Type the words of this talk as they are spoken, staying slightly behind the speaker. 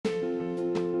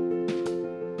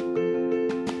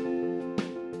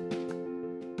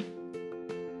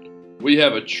We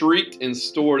have a treat in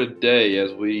store today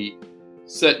as we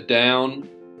sit down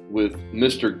with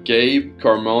Mr. Gabe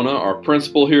Carmona, our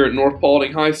principal here at North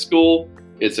Paulding High School.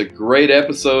 It's a great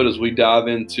episode as we dive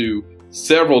into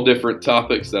several different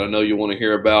topics that I know you want to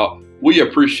hear about. We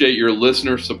appreciate your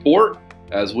listener support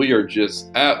as we are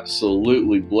just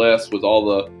absolutely blessed with all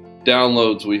the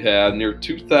downloads we had, near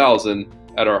 2,000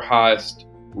 at our highest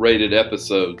rated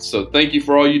episodes. So thank you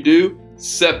for all you do.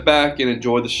 Sit back and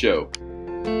enjoy the show.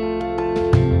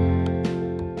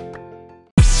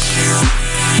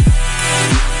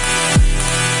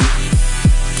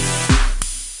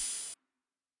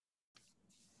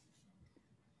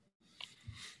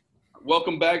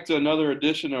 Welcome back to another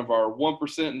edition of our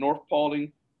 1% North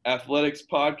Paulding Athletics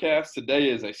podcast. Today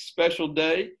is a special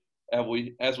day as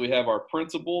we have our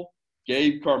principal,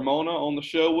 Gabe Carmona, on the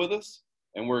show with us.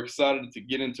 And we're excited to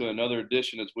get into another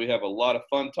edition as we have a lot of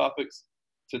fun topics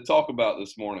to talk about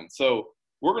this morning. So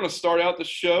we're going to start out the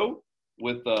show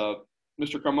with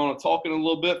Mr. Carmona talking a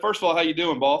little bit. First of all, how you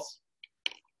doing, boss?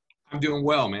 I'm doing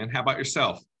well, man. How about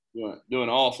yourself? Doing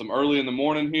awesome. Early in the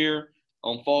morning here.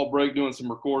 On fall break doing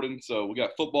some recording. So we got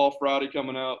football Friday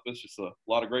coming up. It's just a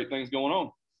lot of great things going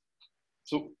on.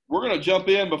 So we're going to jump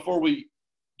in before we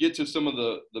get to some of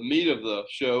the meat of the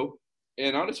show.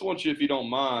 And I just want you, if you don't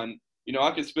mind,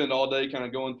 I could spend all day kind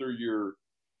of going through your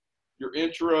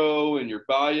intro and your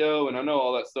bio, and I know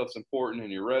all that stuff's important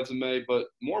in your resume, but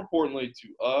more importantly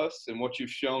to us and what you've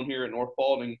shown here at North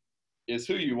Paulding is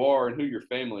who you are and who your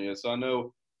family is. So I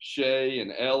know Shay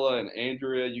and Ella and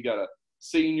Andrea, you got a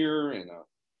senior, and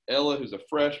Ella, who's a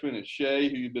freshman, and Shay,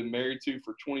 who you've been married to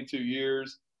for 22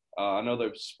 years. I know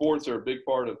that sports are a big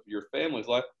part of your family's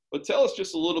life, but tell us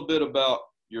just a little bit about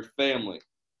your family.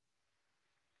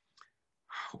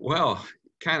 Well,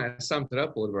 kind of summed it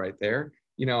up a little bit right there.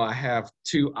 I have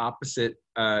two opposite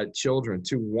children,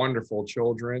 two wonderful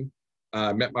children.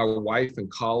 Met my wife in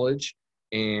college,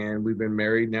 and we've been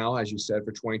married now, as you said,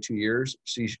 for 22 years.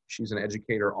 She's an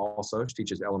educator also. She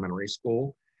teaches elementary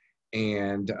school.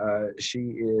 And she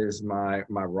is my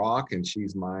rock, and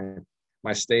she's my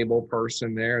stable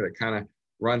person there that kind of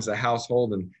runs the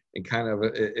household and kind of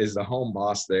is the home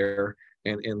boss there,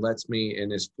 and lets me,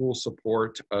 and is full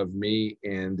support of me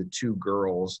and the two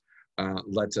girls,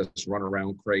 lets us run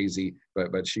around crazy,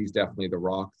 but she's definitely the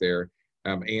rock there.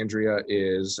 Andrea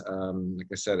is, like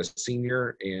I said, a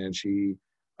senior, and she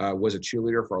was a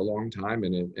cheerleader for a long time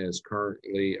and is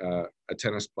currently a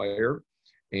tennis player,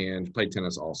 and played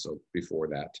tennis also before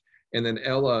that. And then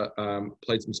Ella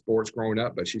played some sports growing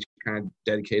up, but she's kind of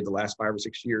dedicated the last 5 or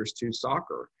 6 years to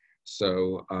soccer.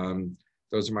 So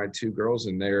those are my two girls,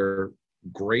 and they're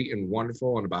great and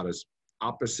wonderful and about as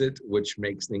opposite, which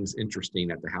makes things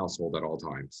interesting at the household at all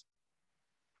times.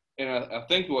 And I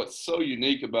think what's so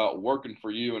unique about working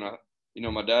for you,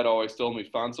 and my dad always told me,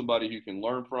 find somebody you can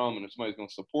learn from, and if somebody's going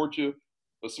to support you,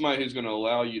 but somebody who's going to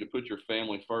allow you to put your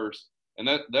family first. And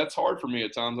that's hard for me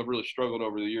at times. I've really struggled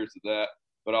over the years with that.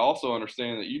 But I also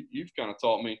understand that you've kind of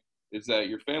taught me is that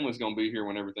your family's going to be here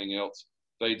when everything else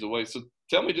fades away. So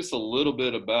tell me just a little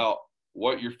bit about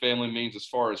what your family means as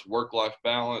far as work-life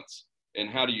balance, and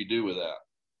how do you do with that?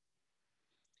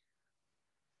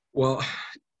 Well,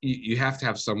 you have to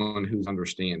have someone who's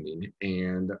understanding,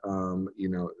 and,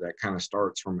 that kind of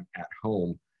starts from at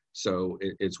home. So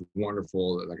it's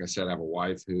wonderful. Like I said, I have a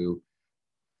wife who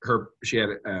she had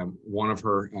one of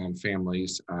her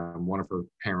families, one of her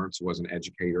parents was an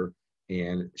educator,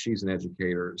 and she's an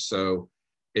educator. So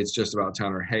it's just about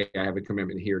telling her, hey, I have a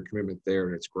commitment here, commitment there,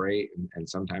 and it's great. And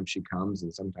sometimes she comes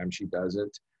and sometimes she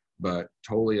doesn't, but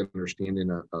totally understanding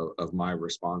of my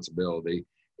responsibility.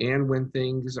 And when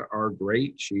things are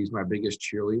great, she's my biggest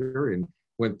cheerleader. And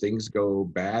when things go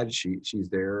bad, she's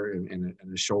there and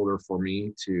a shoulder for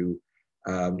me to,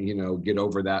 get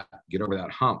over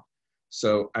that hump.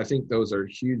 So I think those are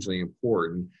hugely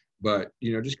important, but,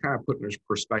 just kind of putting a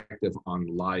perspective on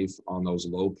life on those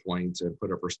low points, and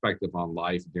put a perspective on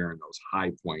life during those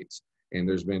high points. And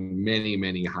there's been many,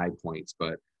 many high points,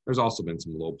 but there's also been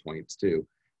some low points too.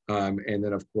 And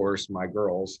then of course, my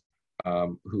girls,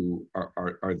 who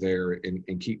are there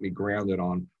and keep me grounded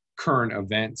on current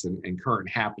events and current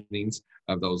happenings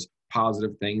of those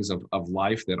positive things of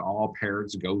life that all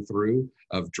parents go through,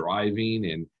 of driving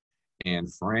and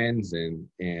friends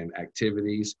and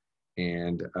activities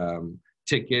and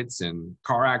tickets and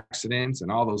car accidents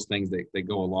and all those things that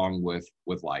go along with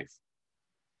life.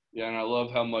 Yeah, and I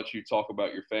love how much you talk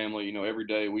about your family. Every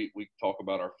day we talk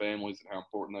about our families and how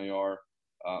important they are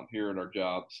here at our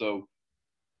job. So,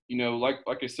 like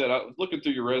I said, I was looking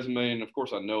through your resume, and of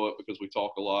course I know it because we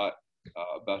talk a lot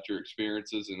about your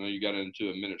experiences. I know you got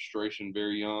into administration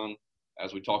very young.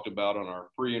 as we talked about on our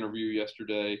pre-interview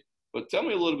yesterday. But tell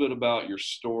me a little bit about your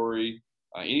story,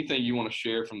 anything you want to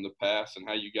share from the past and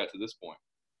how you got to this point.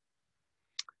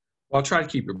 Well, I'll try to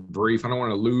keep it brief. I don't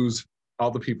want to lose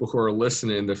all the people who are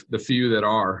listening, the few that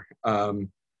are.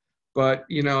 But,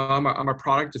 you know, I'm a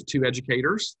product of two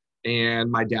educators, and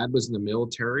my dad was in the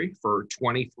military for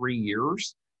 23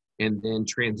 years and then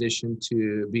transitioned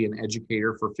to be an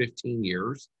educator for 15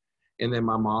 years. And then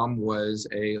my mom was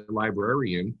a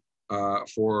librarian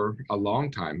for a long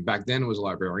time. Back then it was a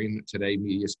librarian, today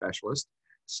media specialist.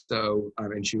 So,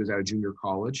 and she was at a junior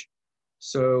college.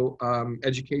 So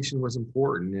education was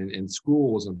important, and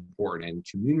school was important, and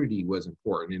community was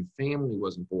important, and family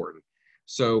was important.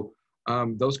 So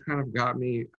those kind of got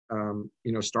me,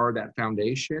 you know, started that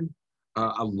foundation.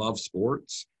 I love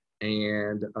sports,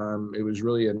 and it was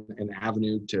really an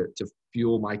avenue to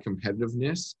fuel my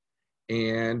competitiveness.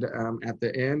 And at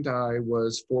the end, I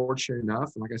was fortunate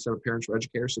enough, and like I said, parents were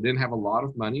educators, so didn't have a lot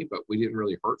of money, but we didn't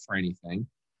really hurt for anything.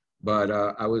 But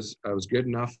I was good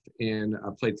enough I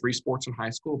played 3 sports in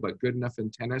high school, but good enough in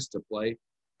tennis to play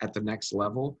at the next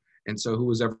level. And so who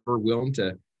was ever willing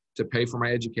to pay for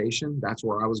my education, that's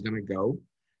where I was going to go.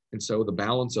 And so the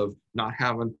balance of not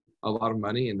having a lot of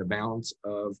money and the balance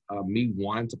of me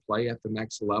wanting to play at the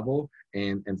next level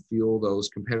and fuel those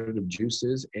competitive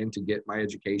juices and to get my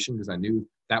education, because I knew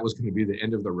that was going to be the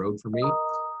end of the road for me.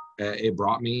 It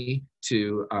brought me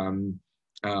to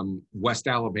West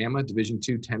Alabama, Division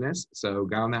II tennis. So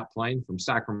got on that plane from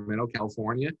Sacramento,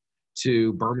 California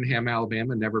to Birmingham,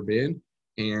 Alabama, never been.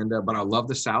 And, but I love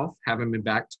the South, haven't been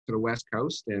back to the West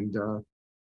Coast, and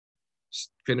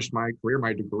finished my career,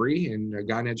 my degree, and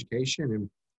got an education, and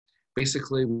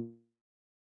basically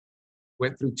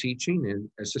went through teaching and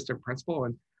assistant principal.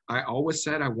 And I always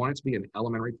said I wanted to be an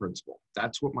elementary principal.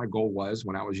 That's what my goal was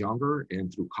when I was younger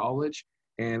and through college.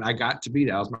 And I got to be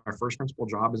that. That was my first principal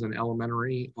job as an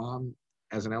elementary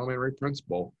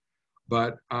principal.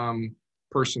 But a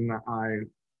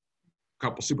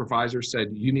couple supervisors said,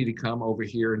 you need to come over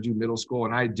here and do middle school.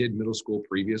 And I did middle school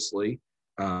previously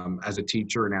as a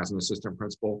teacher and as an assistant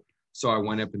principal. So I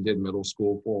went up and did middle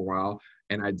school for a while,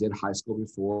 and I did high school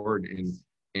before.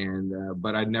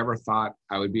 But I never thought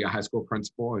I would be a high school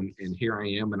principal. And here I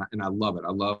am, and I love it.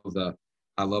 I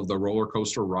love the roller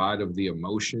coaster ride of the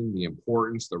emotion, the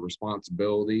importance, the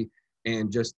responsibility, and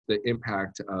just the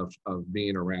impact of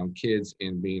being around kids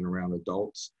and being around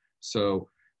adults. So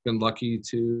been lucky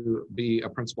to be a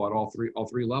principal at all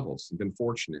three levels. Been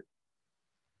fortunate.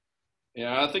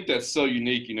 Yeah, I think that's so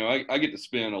unique. You know, I get to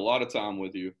spend a lot of time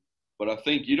with you, but I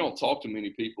think you don't talk to many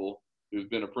people who've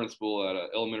been a principal at an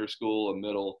elementary school, a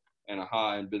middle, and a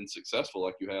high and been successful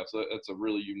like you have. So that's a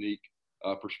really unique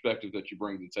perspective that you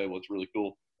bring to the table. It's really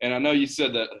cool. And I know you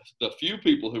said that the few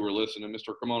people who were listening,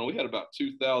 Mr. Cremona, we had about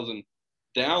 2,000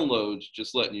 downloads,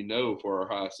 just letting you know, for our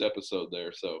highest episode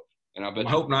there. So, and I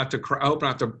hope not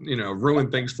to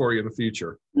ruin things for you in the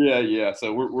future. Yeah.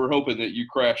 So we're hoping that you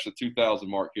crash the 2,000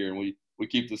 mark here, and we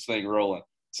keep this thing rolling.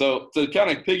 So to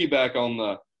kind of piggyback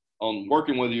on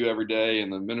working with you every day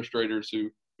and the administrators who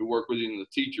work with you and the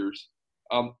teachers,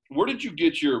 where did you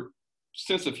get your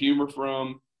sense of humor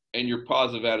from and your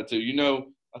positive attitude? You know,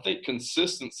 I think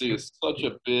consistency is such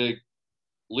a big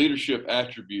leadership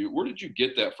attribute. Where did you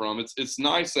get that from? It's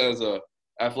nice as a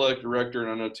athletic director,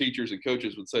 and I know teachers and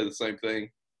coaches would say the same thing.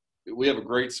 We have a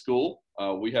great school.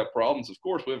 We have problems, of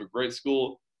course. We have a great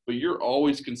school, but you're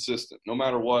always consistent. No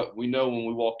matter what, we know when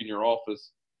we walk in your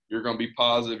office, you're going to be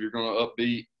positive, you're going to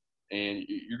upbeat, and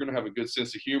you're going to have a good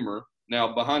sense of humor.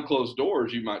 Now, behind closed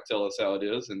doors, you might tell us how it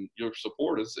is, and you'll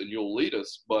support us, and you'll lead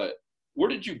us. But where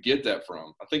did you get that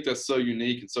from? I think that's so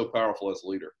unique and so powerful as a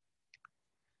leader.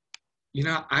 You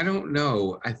know, I don't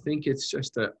know. I think it's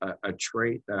just a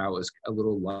trait that I was a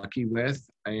little lucky with.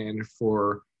 And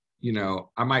for, you know,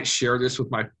 I might share this with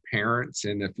my parents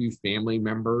and a few family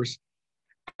members.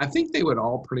 I think they would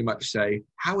all pretty much say,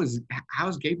 how's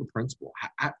Gabe a principal?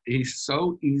 He's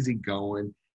so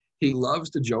easygoing. He loves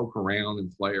to joke around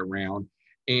and play around.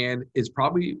 And it's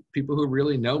probably, people who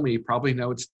really know me probably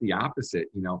know it's the opposite.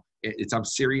 You know, I'm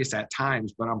serious at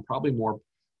times, but I'm probably more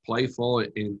playful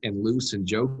and loose and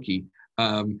jokey.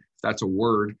 If that's a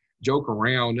word, joke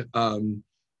around,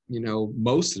 you know,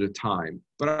 most of the time.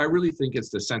 But I really think it's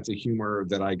the sense of humor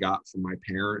that I got from my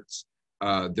parents.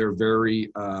 They're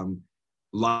very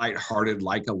lighthearted,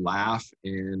 like a laugh,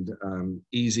 and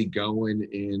easygoing,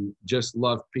 and just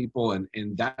love people. And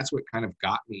that's what kind of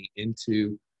got me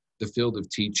into the field of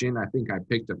teaching. I think I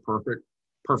picked a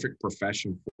perfect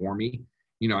profession for me.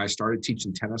 You know, I started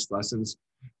teaching tennis lessons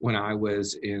when I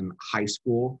was in high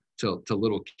school to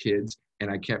little kids, and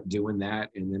I kept doing that,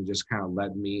 and then just kind of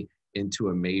led me into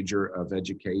a major of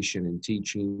education and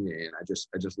teaching, and I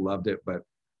just loved it. But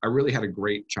I really had a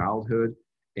great childhood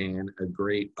and a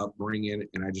great upbringing,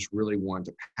 and I just really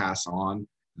wanted to pass on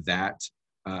that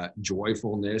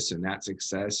joyfulness and that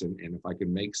success, and if I could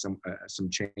make some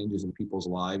changes in people's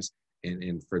lives,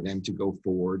 and for them to go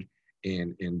forward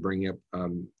and bring up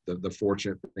the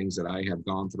fortunate things that I have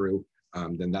gone through,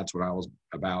 then that's what I was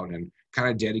about, and kind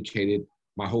of dedicated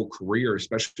my whole career,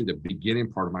 especially the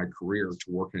beginning part of my career,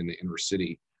 to working in the inner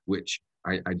city, which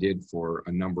I did for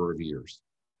a number of years.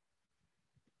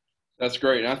 That's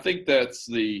great. And I think that's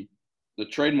the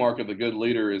trademark of the good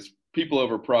leader is people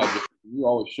over project. You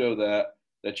always show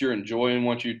that you're enjoying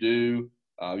what you do.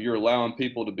 You're allowing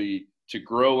people to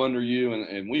grow under you,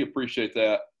 and we appreciate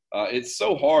that. It's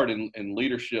so hard in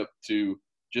leadership to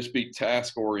just be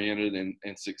task oriented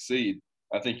and succeed.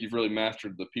 I think you've really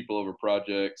mastered the people over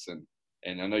projects,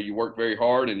 and I know you work very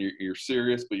hard and you're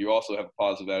serious, but you also have a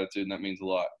positive attitude, and that means a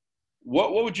lot.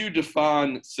 What would you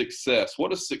define success?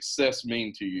 What does success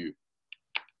mean to you?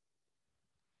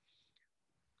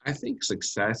 I think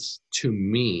success to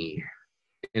me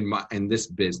in this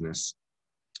business,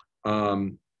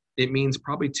 it means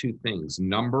probably two things: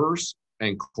 numbers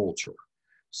and culture.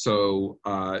 So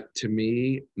to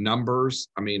me, numbers,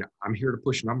 I mean, I'm here to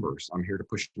push numbers. I'm here to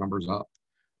push numbers up.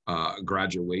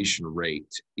 Graduation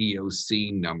rate,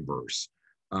 EOC numbers,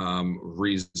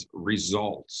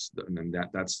 results, and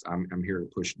I'm here to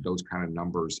push those kind of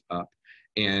numbers up.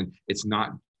 And it's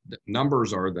not,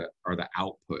 numbers are the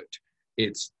output.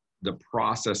 It's the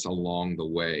process along the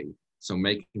way. So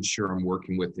making sure I'm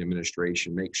working with the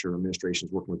administration, make sure administration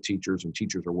is working with teachers and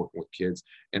teachers are working with kids,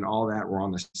 and all that, we're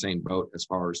on the same boat as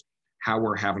far as how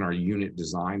we're having our unit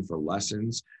designed for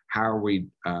lessons, how are we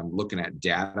looking at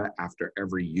data after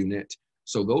every unit.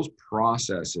 So those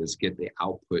processes get the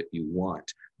output you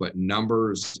want, but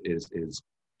numbers is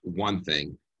one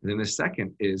thing. And then the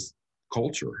second is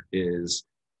culture, is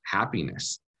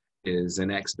happiness, is an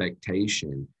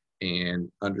expectation,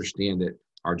 and understand that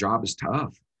our job is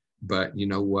tough, but you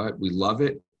know what? We love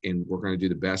it, and we're going to do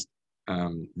the best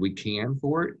we can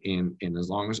for it. And as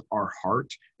long as our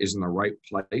heart is in the right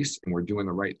place and we're doing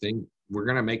the right thing, we're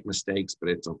going to make mistakes, but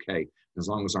it's okay. As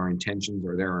long as our intentions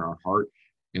are there in our heart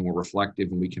and we're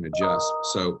reflective and we can adjust.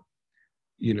 So,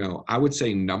 you know, I would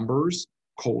say numbers,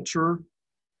 culture,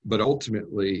 but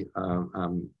ultimately,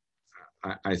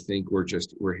 I think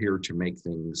we're here to make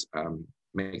things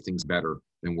better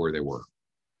than where they were.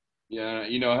 Yeah,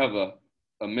 you know, I have a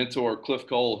mentor, Cliff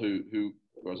Cole, who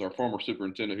was our former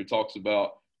superintendent, who talks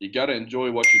about you got to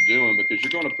enjoy what you're doing, because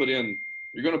you're going to put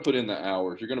in the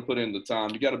hours, you're going to put in the time.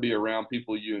 You got to be around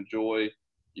people you enjoy.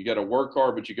 You got to work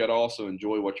hard, but you got to also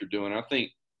enjoy what you're doing. I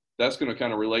think that's going to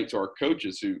kind of relate to our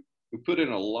coaches who put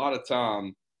in a lot of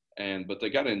time, but they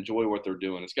got to enjoy what they're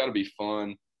doing. It's got to be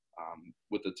fun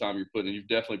with the time you're putting in. You've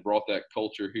definitely brought that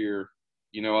culture here.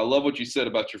 You know, I love what you said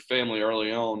about your family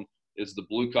early on, is the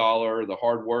blue collar, the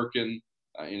hard working,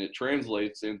 and it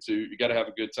translates into you got to have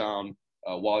a good time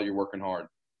while you're working hard.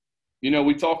 You know,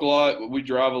 we talk a lot, we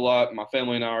drive a lot. My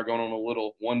family and I are going on a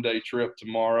little one-day trip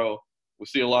tomorrow. We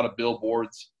see a lot of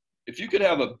billboards. If you could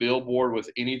have a billboard with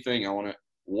anything on it,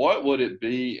 what would it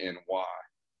be and why?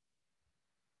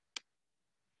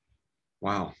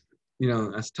 Wow. You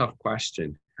know, that's a tough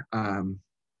question.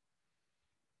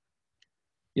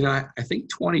 You know, I think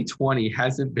 2020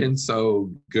 hasn't been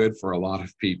so good for a lot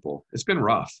of people. It's been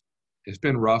rough. It's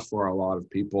been rough for a lot of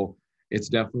people. It's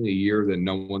definitely a year that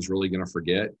no one's really going to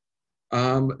forget.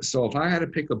 So if I had to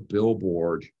pick a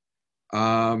billboard,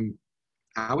 I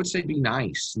would say be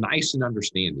nice and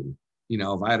understanding. You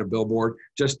know, if I had a billboard,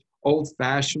 just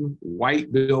old-fashioned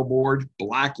white billboard,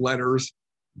 black letters,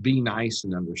 be nice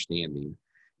and understanding.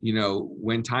 You know,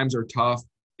 when times are tough,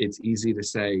 it's easy to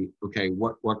say, okay,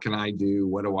 what can I do?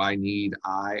 What do I need?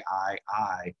 I.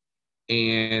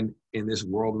 And in this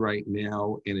world right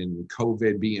now, and in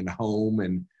COVID being home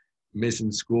and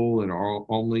missing school and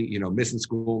only, you know, missing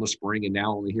school in the spring and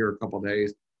now only here a couple of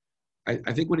days, I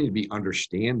think we need to be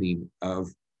understanding of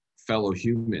fellow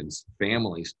humans,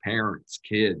 families, parents,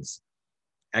 kids,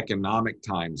 economic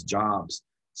times, jobs.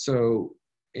 So,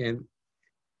 and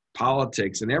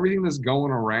politics and everything that's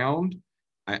going around,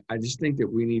 I just think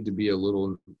that we need to be a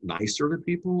little nicer to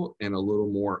people and a little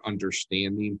more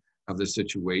understanding of the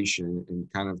situation, and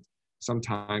kind of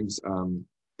sometimes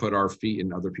put our feet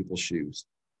in other people's shoes.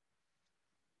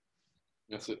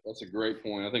 That's a great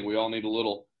point. I think we all need a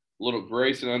little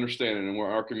grace and understanding, and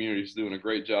our community is doing a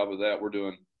great job of that. We're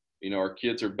doing, you know, our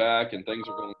kids are back and things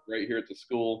are going great here at the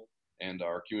school, and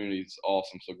our community is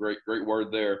awesome. So great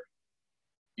word there.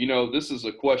 You know, this is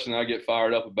a question I get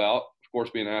fired up about. Of course,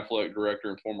 being an athletic director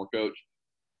and former coach,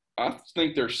 I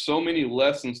think there's so many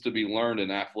lessons to be learned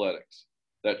in athletics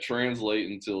that translate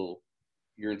into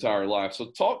your entire life.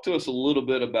 So talk to us a little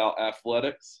bit about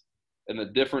athletics and the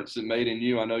difference it made in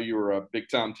you. I know you were a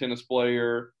big-time tennis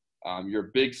player. You're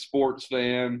a big sports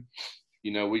fan.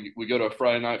 You know, we go to a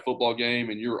Friday night football game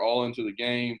and you're all into the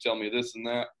game, tell me this and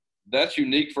that. That's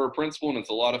unique for a principal, and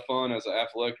it's a lot of fun as an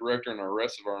athletic director and the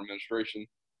rest of our administration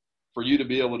for you to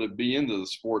be able to be into the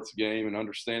sports game and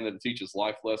understand that it teaches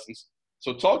life lessons.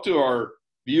 So talk to our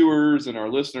viewers and our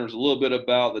listeners a little bit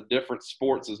about the difference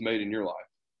sports has made in your life.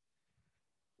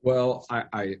 Well,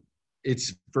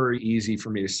 it's very easy for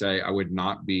me to say I would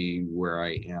not be where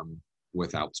I am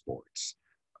without sports.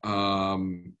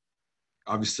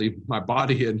 Obviously, my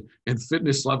body and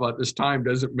fitness level at this time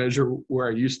doesn't measure where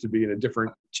I used to be in a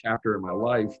different chapter in my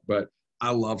life, but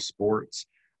I love sports.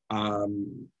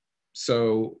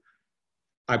 So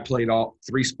I played all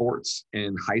 3 sports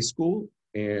in high school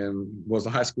and was a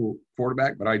high school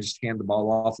quarterback, but I just hand the ball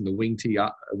off in the wing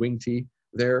tee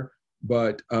there.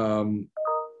 But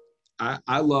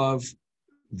I love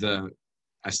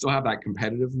I still have that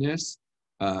competitiveness.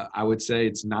 I would say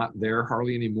it's not there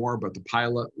hardly anymore, but the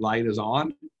pilot light is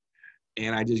on,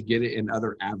 and I just get it in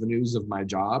other avenues of my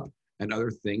job and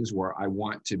other things where I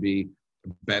want to be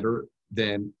better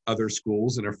than other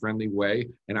schools in a friendly way.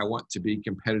 And I want to be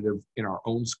competitive in our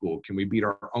own school. Can we beat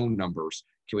our own numbers?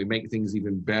 Can we make things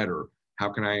even better? How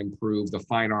can I improve the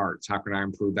fine arts? How can I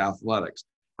improve athletics?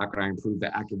 How can I improve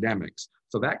the academics?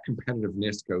 So that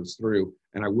competitiveness goes through,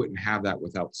 and I wouldn't have that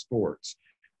without sports.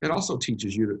 It also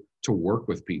teaches you to work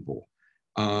with people.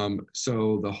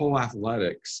 So the whole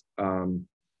athletics,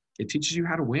 it teaches you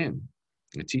how to win.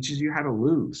 It teaches you how to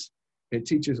lose. It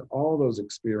teaches all those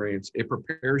experience. It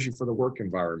prepares you for the work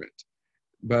environment.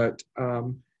 But,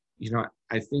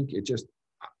 I think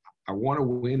I want to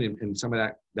win, and some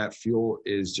of that fuel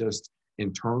is just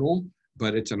internal,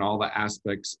 but it's in all the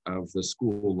aspects of the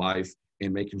school life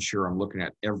and making sure I'm looking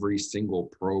at every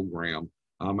single program.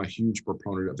 I'm a huge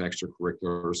proponent of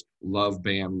extracurriculars, love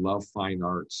band, love fine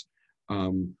arts,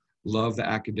 love the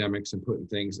academics and putting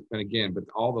things, but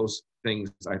all those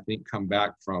things I think come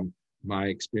back from my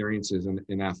experiences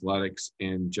in athletics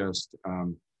and just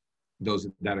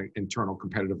that internal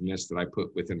competitiveness that I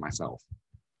put within myself.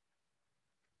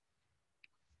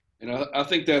 And I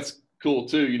think that's cool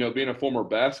too. You know, being a former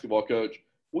basketball coach,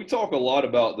 we talk a lot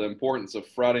about the importance of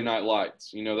Friday night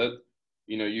lights. You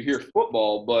hear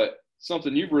football, but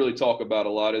something you've really talked about a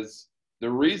lot is the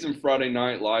reason Friday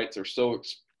night lights are so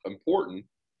important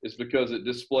is because it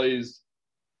displays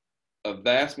a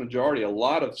vast majority, a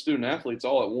lot of student athletes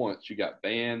all at once. You got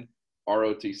band,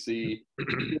 ROTC,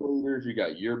 leaders, you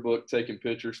got yearbook taking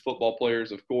pictures, football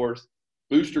players, of course,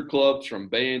 booster clubs from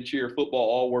band, cheer, football,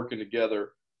 all working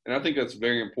together. And I think that's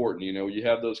very important. You know, you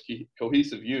have those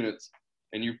cohesive units,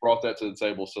 and you brought that to the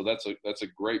table. So that's a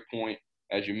great point,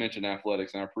 as you mentioned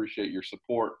athletics, and I appreciate your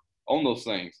support on those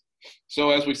things.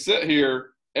 So as we sit here,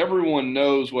 everyone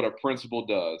knows what a principal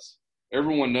does.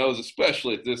 Everyone knows,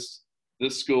 especially at this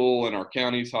school and our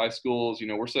county's high schools. You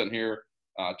know, we're sitting here,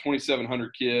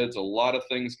 2,700 kids, a lot of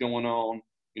things going on.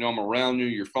 You know, I'm around you.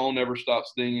 Your phone never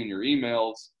stops dinging. Your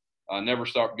emails never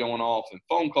stop going off, and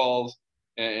phone calls.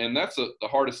 And that's the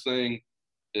hardest thing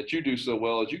that you do so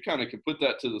well is you kind of can put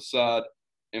that to the side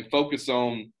and focus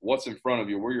on what's in front of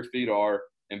you, where your feet are,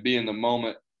 and be in the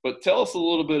moment. But tell us a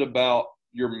little bit about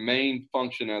your main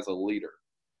function as a leader.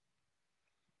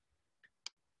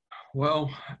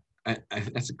 Well,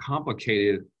 that's a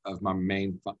complicated of my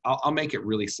main. I'll make it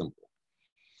really simple.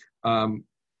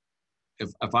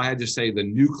 If I had to say the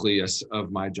nucleus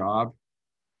of my job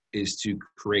is to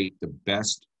create the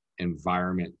best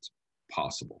environment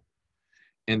possible.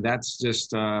 And that's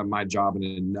just my job in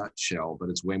a nutshell, but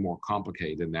it's way more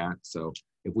complicated than that. So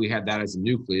if we had that as a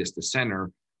nucleus, the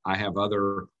center, I have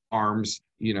other arms,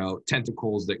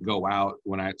 tentacles that go out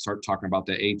when I start talking about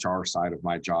the HR side of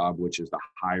my job, which is the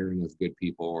hiring of good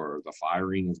people or the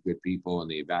firing of good people and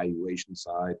the evaluation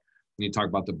side. And you talk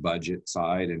about the budget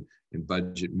side and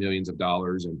budget millions of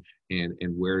dollars and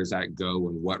where does that go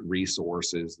and what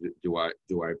resources do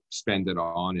I spend it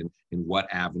on and what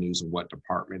avenues and what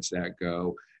departments that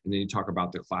go. And then you talk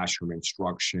about the classroom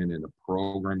instruction and the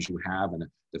programs you have and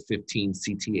the 15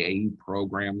 CTA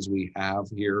programs we have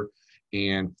here.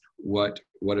 And what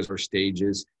is our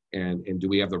stages and do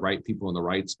we have the right people in the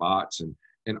right spots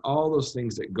and all those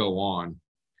things that go on.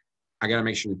 I got to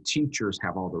make sure the teachers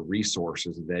have all the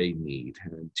resources they need.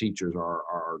 And teachers are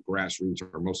our grassroots,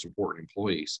 our most important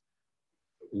employees.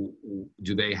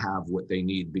 Do they have what they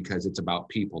need? Because it's about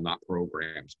people, not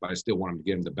programs. But I still want them to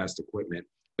get them the best equipment,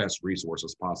 best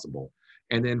resources possible.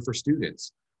 And then for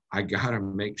students, I got to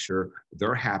make sure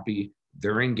they're happy,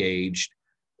 they're engaged,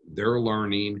 they're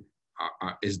learning.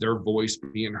 Is their voice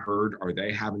being heard? Are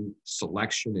they having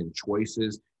selection and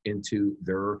choices into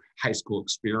their high school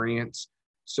experience?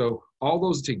 So all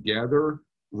those together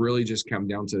really just come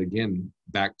down to, again,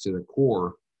 back to the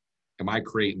core. Am I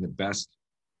creating the best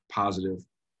positive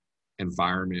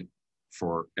environment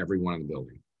for everyone in the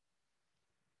building?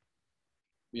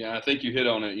 Yeah, I think you hit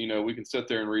on it. We can sit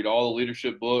there and read all the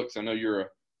leadership books. I know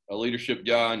you're a leadership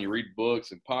guy and you read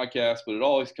books and podcasts, but it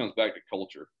always comes back to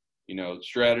culture.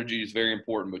 Strategy is very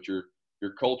important, but your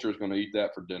culture is going to eat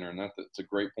that for dinner, and that's a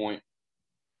great point.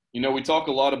 We talk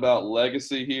a lot about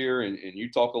legacy here, and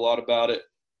you talk a lot about it.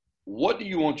 What do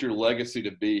you want your legacy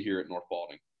to be here at North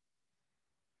Paulding?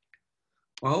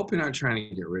 Well, I hope you're not trying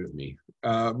to get rid of me.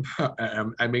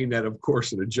 I mean that, of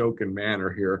course, in a joking manner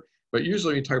here, but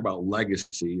usually when you talk about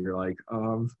legacy, you're like,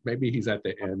 maybe he's at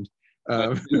the end.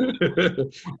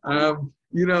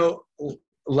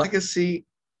 Legacy,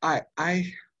 I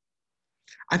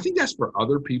think that's for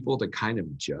other people to kind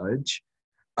of judge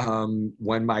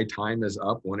when my time is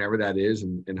up, whenever that is,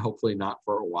 and hopefully not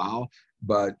for a while.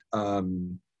 But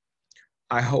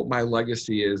I hope my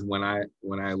legacy is when I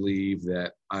leave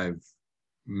that I've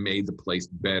made the place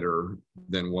better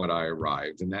than what I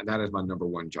arrived. And that is my number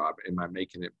one job. Am I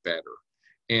making it better?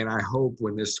 And I hope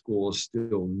when this school is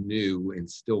still new and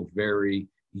still very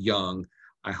young,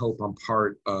 I hope I'm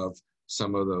part of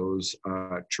some of those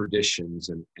traditions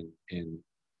and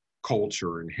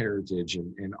culture and heritage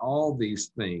and all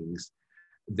these things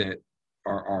that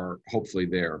are hopefully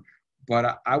there.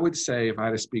 But I would say if I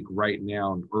had to speak right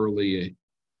now and early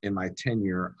in my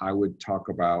tenure, I would talk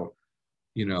about,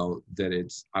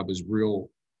 that I was real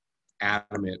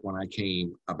adamant when I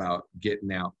came about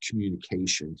getting out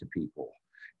communication to people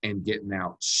and getting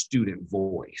out student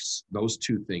voice. Those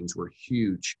two things were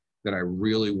huge that I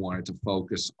really wanted to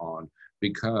focus on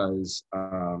because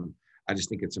I just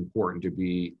think it's important to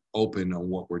be open on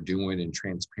what we're doing and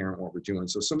transparent what we're doing.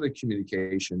 So some of the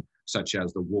communication, such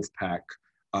as the Wolfpack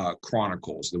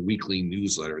Chronicles, the weekly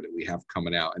newsletter that we have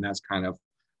coming out, and that's kind of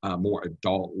more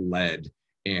adult-led,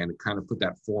 and kind of put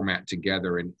that format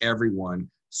together, and everyone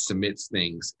submits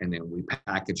things, and then we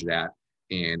package that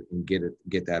and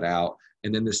get that out.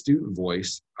 And then the student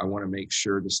voice, I want to make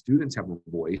sure the students have a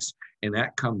voice, and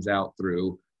that comes out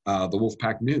through the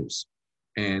Wolfpack News.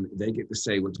 And they get to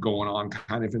say what's going on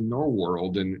kind of in their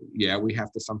world. And yeah, we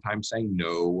have to sometimes say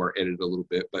no or edit a little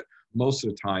bit, but most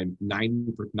of the time,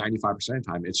 95% of the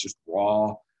time, it's just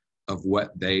raw of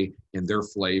what they, and their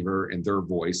flavor and their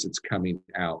voice, it's coming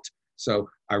out. So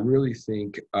I really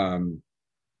think, and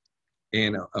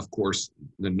of course,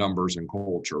 the numbers and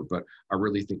culture, but I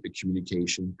really think the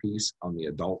communication piece on the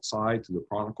adult side to the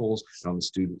Chronicles and on the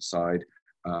student side,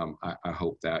 I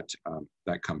hope that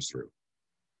that comes through.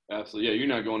 Absolutely. Yeah, you're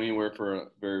not going anywhere for a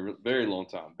very, very long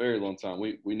time. Very long time.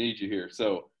 We need you here.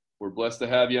 So we're blessed to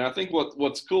have you. And I think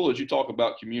what's cool is you talk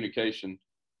about communication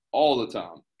all the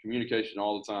time. Communication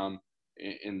all the time.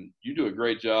 And you do a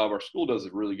great job. Our school does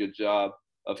a really good job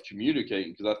of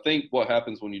communicating, because I think what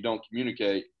happens when you don't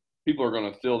communicate, people are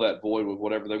going to fill that void with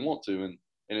whatever they want to. And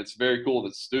it's very cool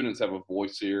that students have a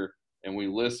voice here, and we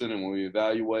listen and we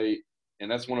evaluate. And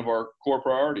that's one of our core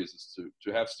priorities, is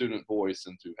to have student voice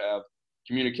and to have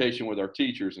communication with our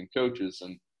teachers and coaches,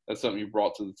 and that's something you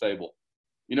brought to the table.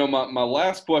 My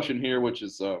last question here, which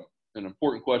is an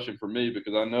important question for me,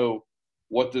 because I know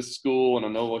what this school and I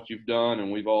know what you've done,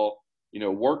 and we've all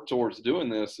worked towards doing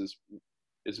this,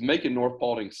 is making North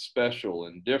Paulding special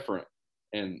and different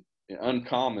and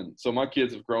uncommon. So my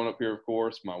kids have grown up here, of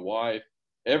course, my wife.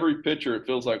 Every picture, it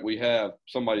feels like we have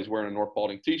somebody's wearing a North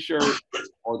Paulding t-shirt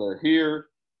or they're here.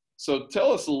 So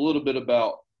tell us a little bit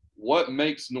about what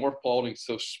makes North Paulding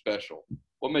so special?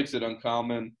 What makes it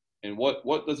uncommon, and what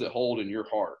does it hold in your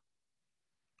heart?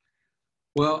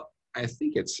 Well, I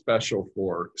think it's special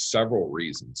for several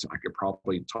reasons. I could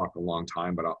probably talk a long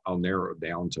time, but I'll narrow it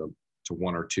down to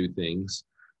one or two things.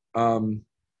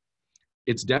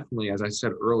 It's definitely, as I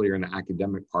said earlier in the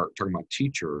academic part, talking about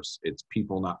teachers, it's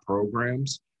people, not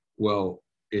programs. Well,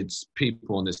 it's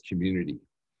people in this community.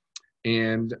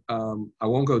 And I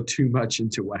won't go too much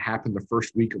into what happened the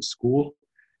first week of school,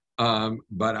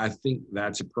 but I think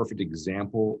that's a perfect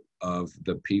example of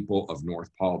the people of North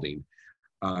Paulding.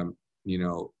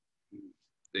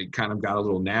 They kind of got a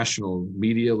little national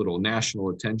media, a little national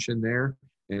attention there,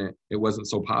 and it wasn't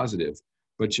so positive.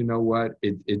 But you know what?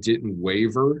 It didn't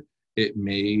waver. It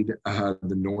made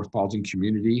the North Paulding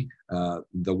community, the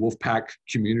Wolfpack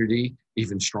community,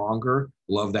 even stronger.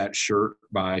 Love that shirt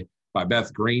by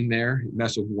Beth Green there.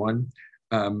 That's with one.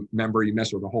 member, you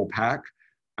mess with the whole pack.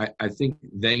 I think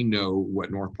they know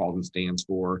what North Paulton stands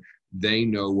for. They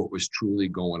know what was truly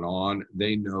going on.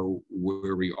 They know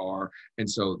where we are. And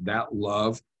so that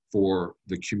love for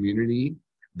the community,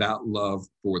 that love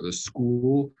for the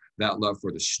school, that love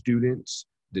for the students,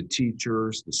 the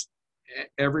teachers,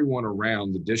 everyone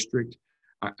around the district,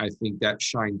 I think that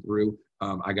shined through.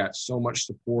 I got so much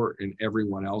support, and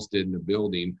everyone else did in the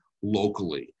building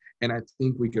locally. And I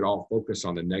think we could all focus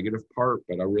on the negative part,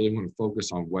 but I really want to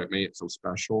focus on what made it so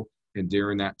special. And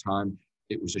during that time,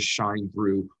 it was a shine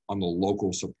through on the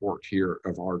local support here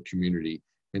of our community.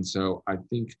 And so I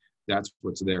think that's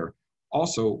what's there.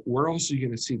 Also, we're also going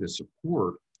to see the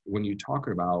support when you talk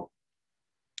about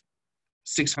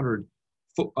 600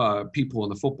 people in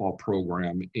the football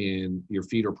program, in your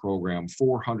feeder program,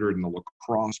 400 in the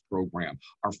lacrosse program,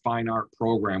 our fine art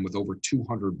program with over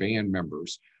 200 band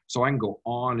members. So I can go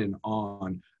on and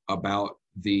on about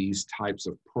these types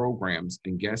of programs,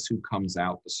 and guess who comes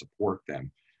out to support them?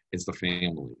 It's the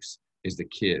families, it's the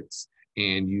kids,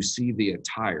 and you see the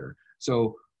attire.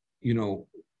 So, you know,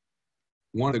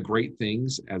 one of the great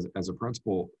things as a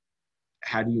principal,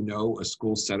 how do you know a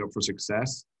school's set up for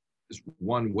success? Is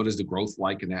one, what is the growth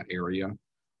like in that area?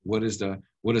 What is the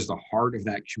heart of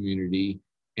that community?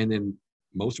 And then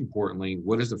most importantly,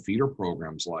 what is the feeder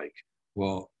programs like?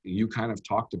 Well, you kind of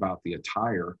talked about the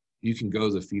attire. You can go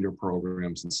to the feeder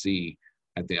programs and see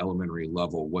at the elementary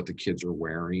level what the kids are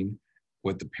wearing,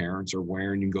 what the parents are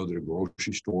wearing. You can go to the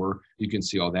grocery store, you can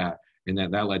see all that. And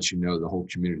that lets you know the whole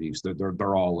community. So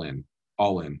they're all in.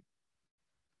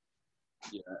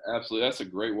 Yeah, absolutely. That's a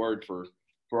great word for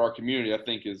our community, I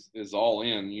think is all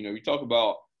in. You know, you talk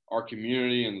about our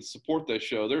community and the support they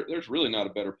show. There's really not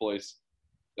a better place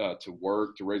to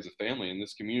work, to raise a family in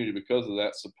this community because of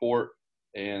that support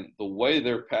and the way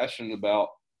they're passionate about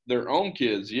their own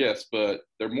kids, yes, but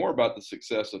they're more about the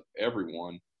success of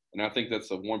everyone. And I think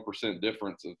that's a 1%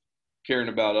 difference of caring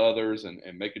about others and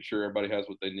making sure everybody has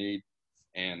what they need.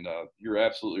 And you're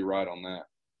absolutely right on that.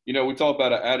 You know, we talk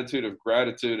about an attitude of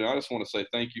gratitude, and I just want to say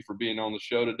thank you for being on the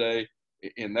show today.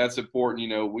 And that's important. You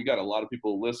know, we got a lot of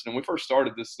people listening. When we first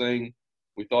started this thing,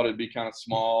 we thought it'd be kind of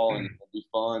small and it'd be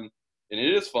fun. And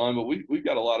it is fun, but we've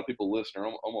got a lot of people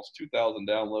listening, almost 2,000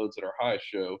 downloads at our highest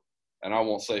show. And I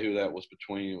won't say who that was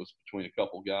between. It was between a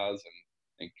couple guys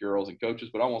and girls and coaches,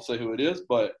 but I won't say who it is.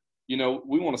 But, you know,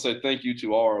 we want to say thank you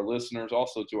to all our listeners,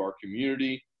 also to our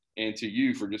community, and to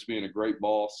you for just being a great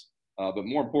boss. But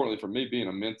more importantly, for me, being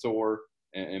a mentor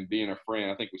and being a friend.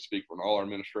 I think we speak for all our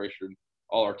administration,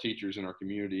 all our teachers in our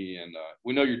community. And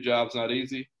we know your job's not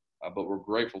easy, but we're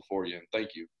grateful for you. And thank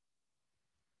you.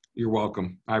 You're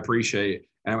welcome. I appreciate it.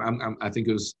 And I think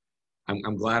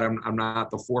I'm glad I'm not at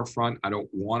the forefront. I don't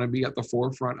want to be at the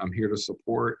forefront. I'm here to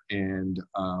support. And,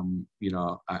 you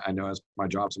know, I know it's my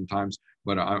job sometimes,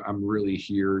 but I'm really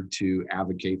here to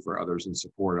advocate for others and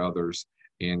support others.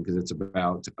 And because it's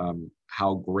about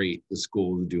how great the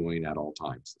school is doing at all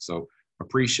times. So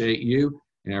appreciate you,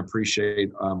 and I appreciate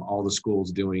all the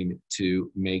school's doing to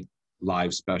make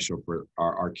lives special for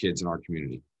our kids in our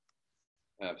community.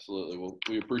 Absolutely. Well,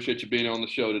 we appreciate you being on the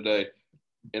show today.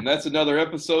 And that's another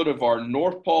episode of our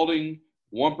North Paulding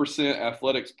 1%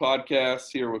 Athletics podcast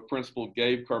here with Principal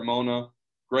Gabe Carmona.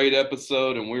 Great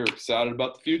episode, and we're excited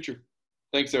about the future.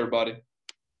 Thanks, everybody.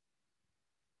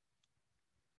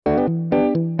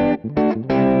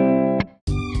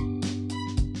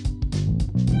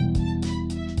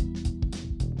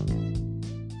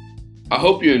 I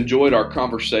hope you enjoyed our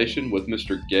conversation with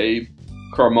Mr. Gabe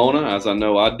Carmona, as I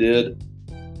know I did.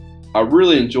 I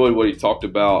really enjoyed what he talked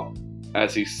about,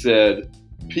 as he said,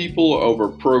 people over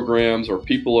programs or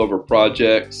people over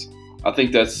projects. I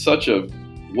think that's such a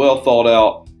well thought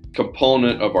out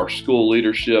component of our school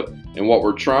leadership and what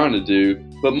we're trying to do,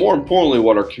 but more importantly,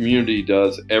 what our community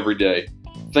does every day.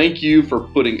 Thank you for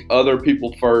putting other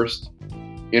people first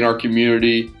in our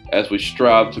community as we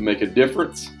strive to make a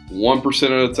difference 1%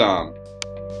 at a time.